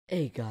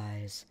Hey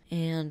guys,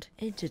 and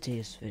in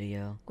today's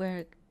video,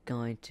 we're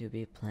going to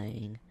be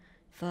playing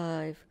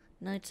 5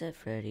 Nights at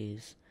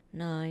Freddy's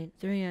 9,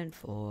 3, and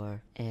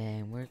 4,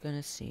 and we're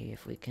gonna see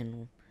if we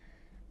can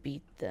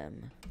beat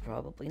them.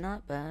 Probably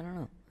not, but I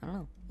don't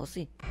know, we'll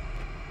see.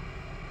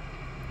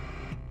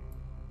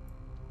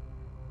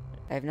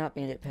 I have not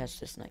made it past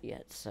this night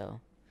yet,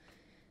 so,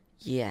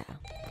 yeah.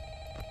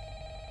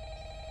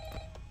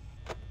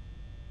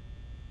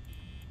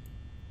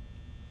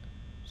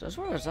 So as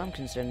far as I'm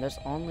concerned, there's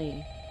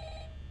only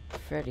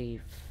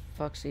Freddy,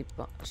 Foxy,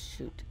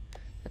 shoot.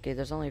 Okay,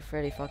 there's only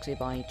Freddy, Foxy,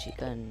 Bonnie,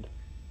 Chica, and,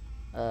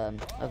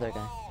 other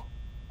guy.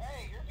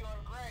 Hey, you're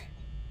doing great.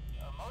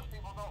 Most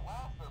people don't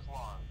last this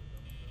long.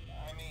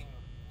 I mean,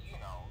 you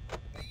know,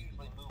 they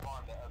usually move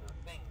on to other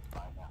things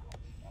by now.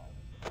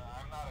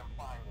 I'm not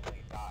implying that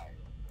they died.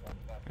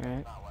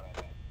 That's not what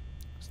I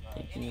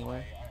meant.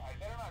 Anyway, I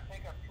better not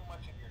take up too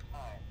much of your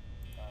time.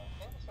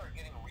 Things start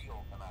getting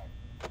real tonight.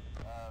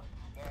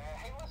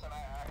 Hey, listen,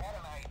 I had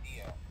an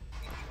idea.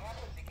 If you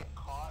happen to get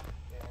caught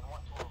and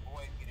want to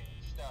avoid getting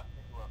stuffed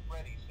into a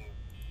Freddy suit,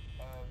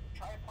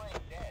 try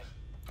playing dead.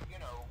 You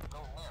know,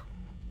 go limp.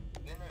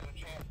 Then there's a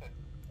chance that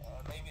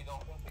maybe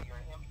they'll think that you're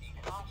an empty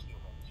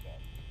costume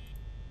instead.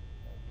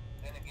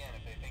 Then again,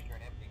 if they think you're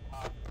an empty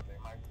costume, they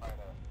might try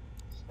to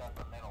stuff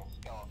a metal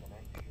skeleton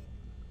into you.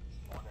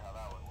 I wonder how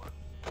that would work.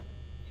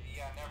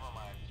 Yeah, never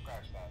mind.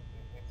 Scratch that.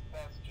 It's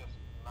best just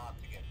not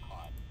to get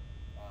caught.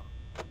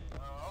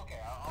 Okay,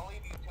 I'll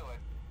leave you to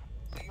it.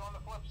 See you on the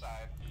flip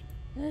side.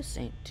 This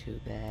ain't too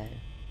bad.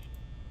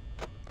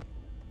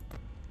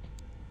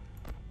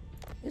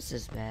 This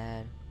is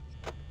bad.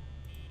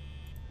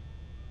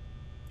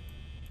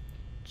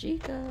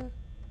 Chica!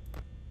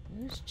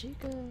 Where's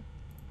Chica?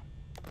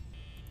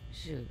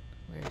 Shoot,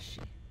 where is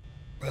she?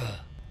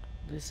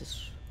 This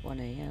is 1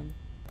 a.m.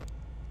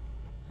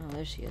 Oh,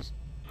 there she is.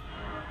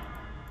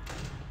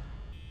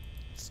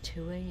 It's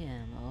 2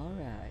 a.m.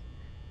 Alright.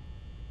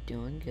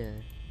 Doing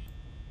good.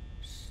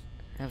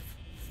 Have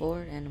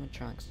 4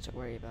 animatronics to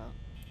worry about.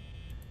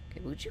 Okay,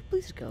 would you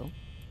please go?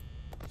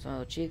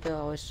 So, Chica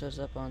always shows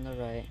up on the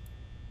right,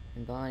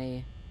 and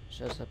Bonnie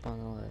shows up on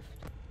the left.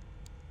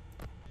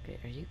 Okay,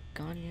 are you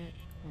gone yet?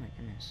 Oh my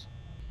goodness.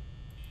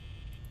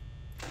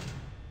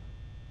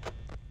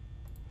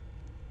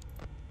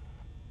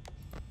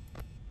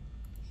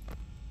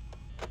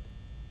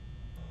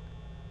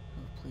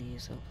 Oh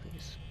please, oh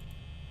please.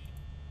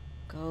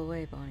 Go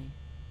away, Bonnie.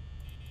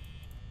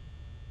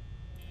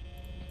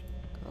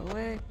 Go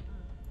away.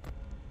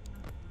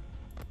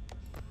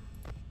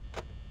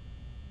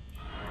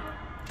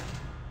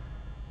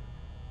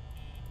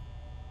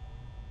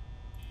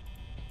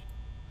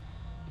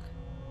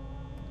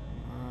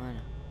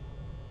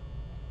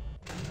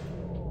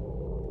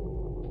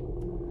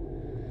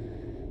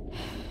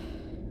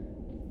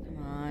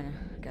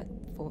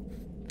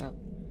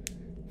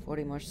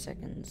 40 more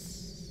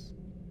seconds.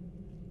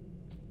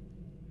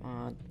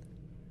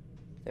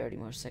 30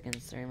 more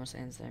seconds, 30 more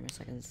seconds, 30 more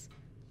seconds.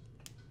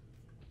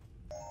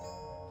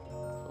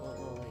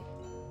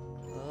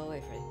 Go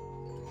away, Freddy.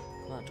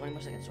 Come on, 20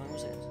 more seconds, 20 more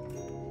seconds.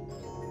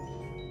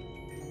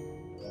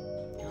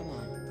 Come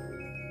on.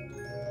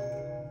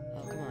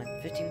 Oh, come on,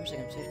 15 more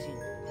seconds, 15.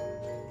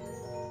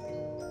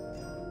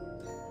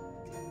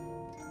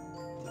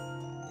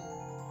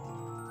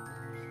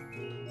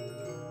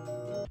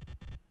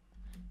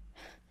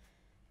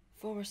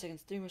 Four more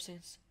seconds, 3 more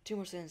seconds, 2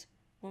 more seconds,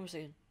 1 more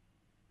second.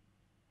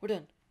 We're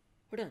done.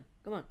 We're done.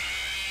 Come on.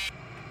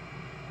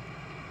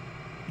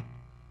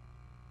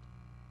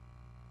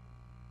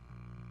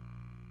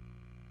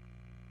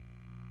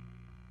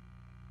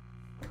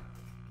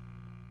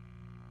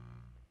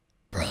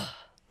 Bruh.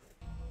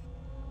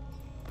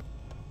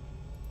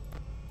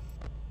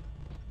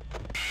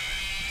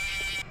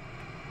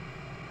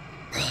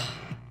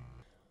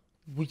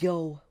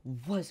 Yo,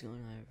 what's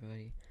going on,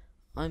 everybody?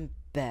 I'm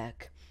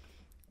back.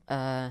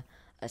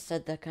 I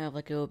said that kind of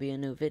like it will be a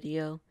new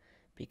video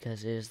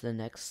because it is the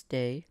next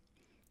day.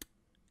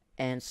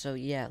 And so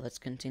yeah, let's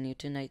continue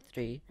to night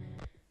 3.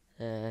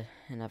 And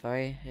I've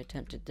already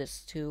attempted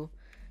this 2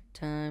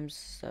 times,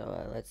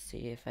 so let's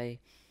see if I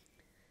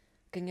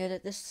can get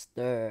it this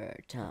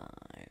 3rd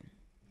time.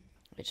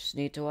 I just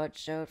need to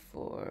watch out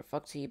for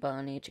Foxy,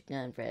 Bonnie, Chica,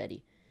 and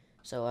Freddy.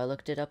 So I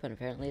looked it up, and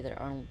apparently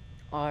there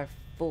are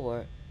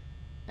 4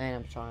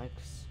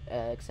 animatronics,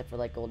 except for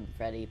like Golden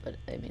Freddy, but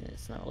I mean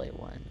it's not really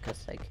one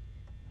because like,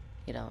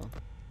 you know,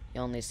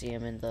 you only see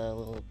him in the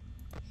little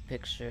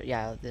picture.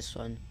 Yeah, this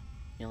one,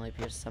 he only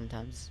appears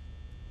sometimes.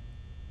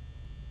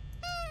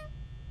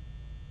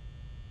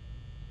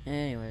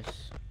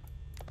 Anyways,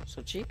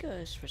 so Chica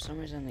is for some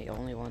reason the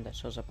only one that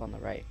shows up on the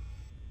right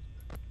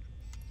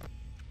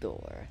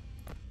door,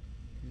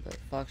 but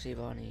Foxy,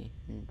 Bonnie,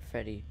 and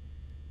Freddy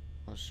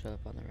will show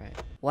up on the right.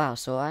 Wow,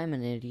 so I'm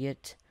an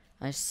idiot.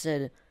 I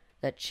said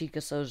that Chica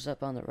shows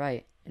up on the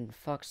right, and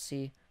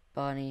Foxy,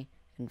 Bonnie,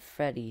 and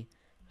Freddy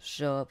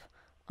show up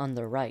on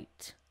the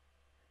right.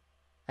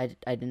 I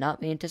did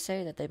not mean to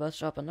say that they both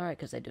show up on the right,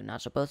 because they do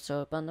not both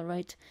show up on the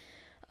right.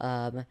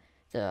 The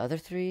other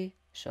 3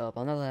 show up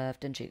on the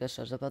left, and Chica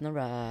shows up on the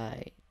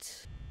right.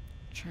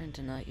 Trying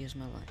to not use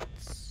my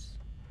lights.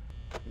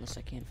 Unless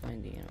I can't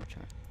find the inner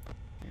charm.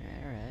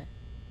 Alright.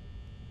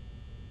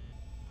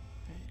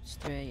 It's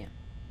 3 a.m.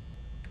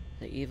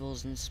 The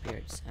Evils and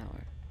Spirits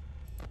Hour.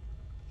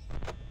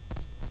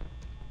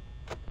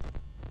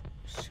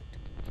 Shoot.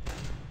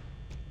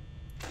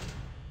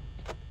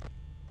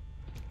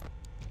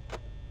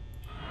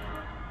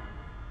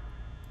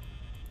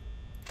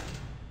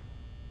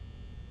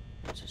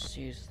 Just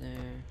use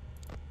there.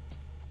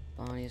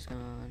 Bonnie's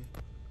gone.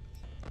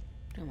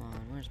 Come on,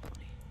 where's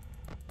Bonnie?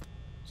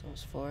 It's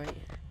almost 4 a.m.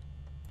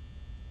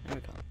 There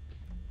we go.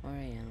 4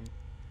 a.m.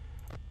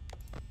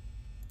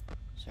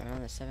 So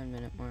around the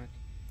 7-minute mark,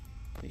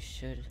 we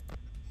should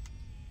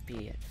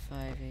be at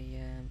 5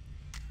 a.m.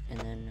 and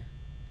then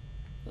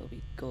we'll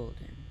be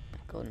golden.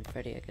 Golden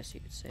Freddy, I guess you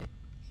could say.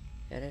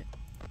 Get it?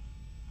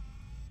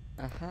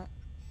 Uh-huh.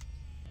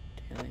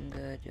 Doing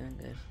good, doing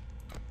good.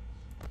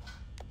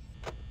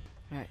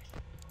 Alright.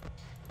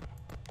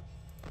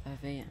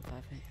 5 a.m., 5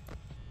 a.m.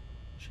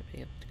 Should be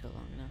able to go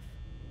long enough.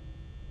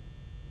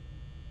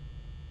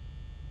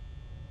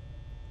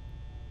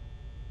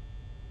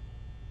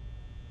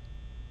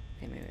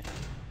 Okay, maybe not.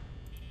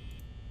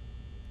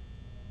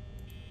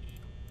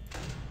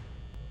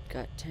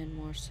 Got 10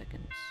 more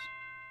seconds.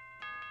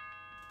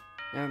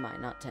 Never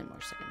mind, not 10 more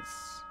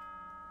seconds.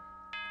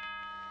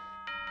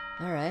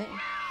 Alright.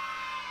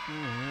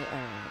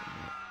 Alright.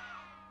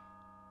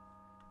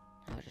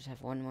 I'll just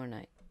have one more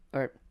night.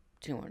 Or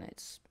 2 more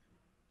nights.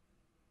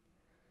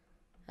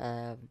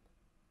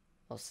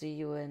 I'll see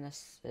you in a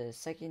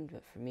second,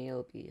 but for me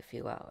it'll be a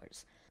few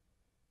hours.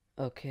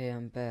 Okay,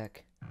 I'm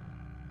back.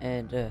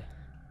 And,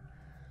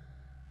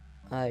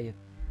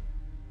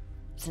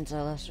 since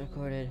I last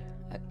recorded,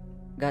 I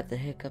got the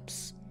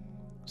hiccups,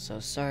 so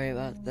sorry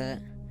about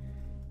that.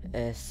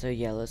 So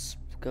yeah, let's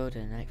go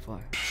to night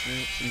 4.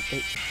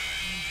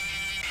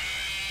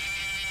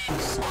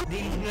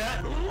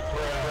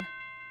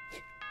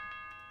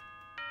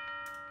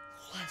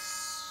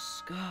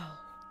 Let's go.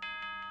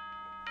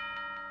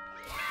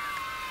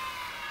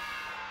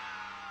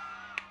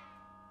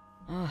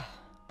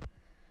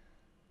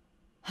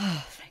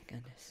 Oh, thank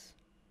goodness.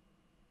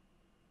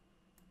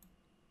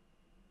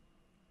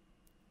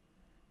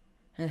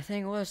 And the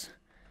thing was,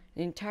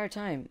 the entire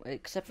time,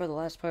 except for the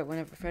last part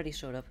whenever Freddy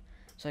showed up,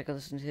 so I could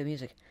listen to the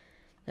music,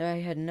 there I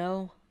had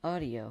no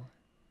audio.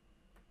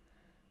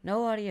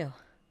 No audio.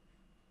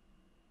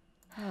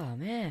 Oh,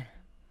 man.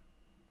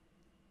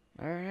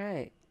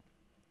 Alright.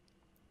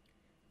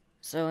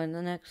 So in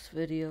the next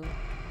video,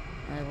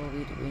 I will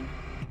be doing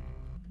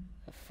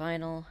a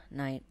final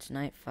night,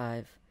 night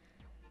 5.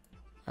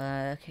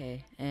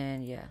 Okay,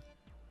 and yeah.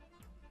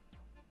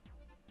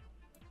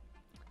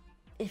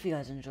 If you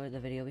guys enjoyed the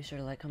video, be sure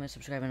to like, comment,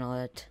 subscribe, and all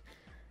that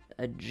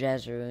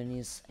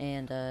jazzeroonies.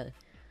 And,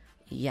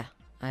 yeah,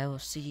 I will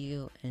see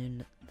you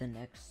in the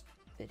next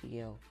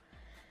video.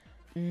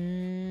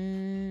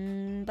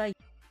 Bye.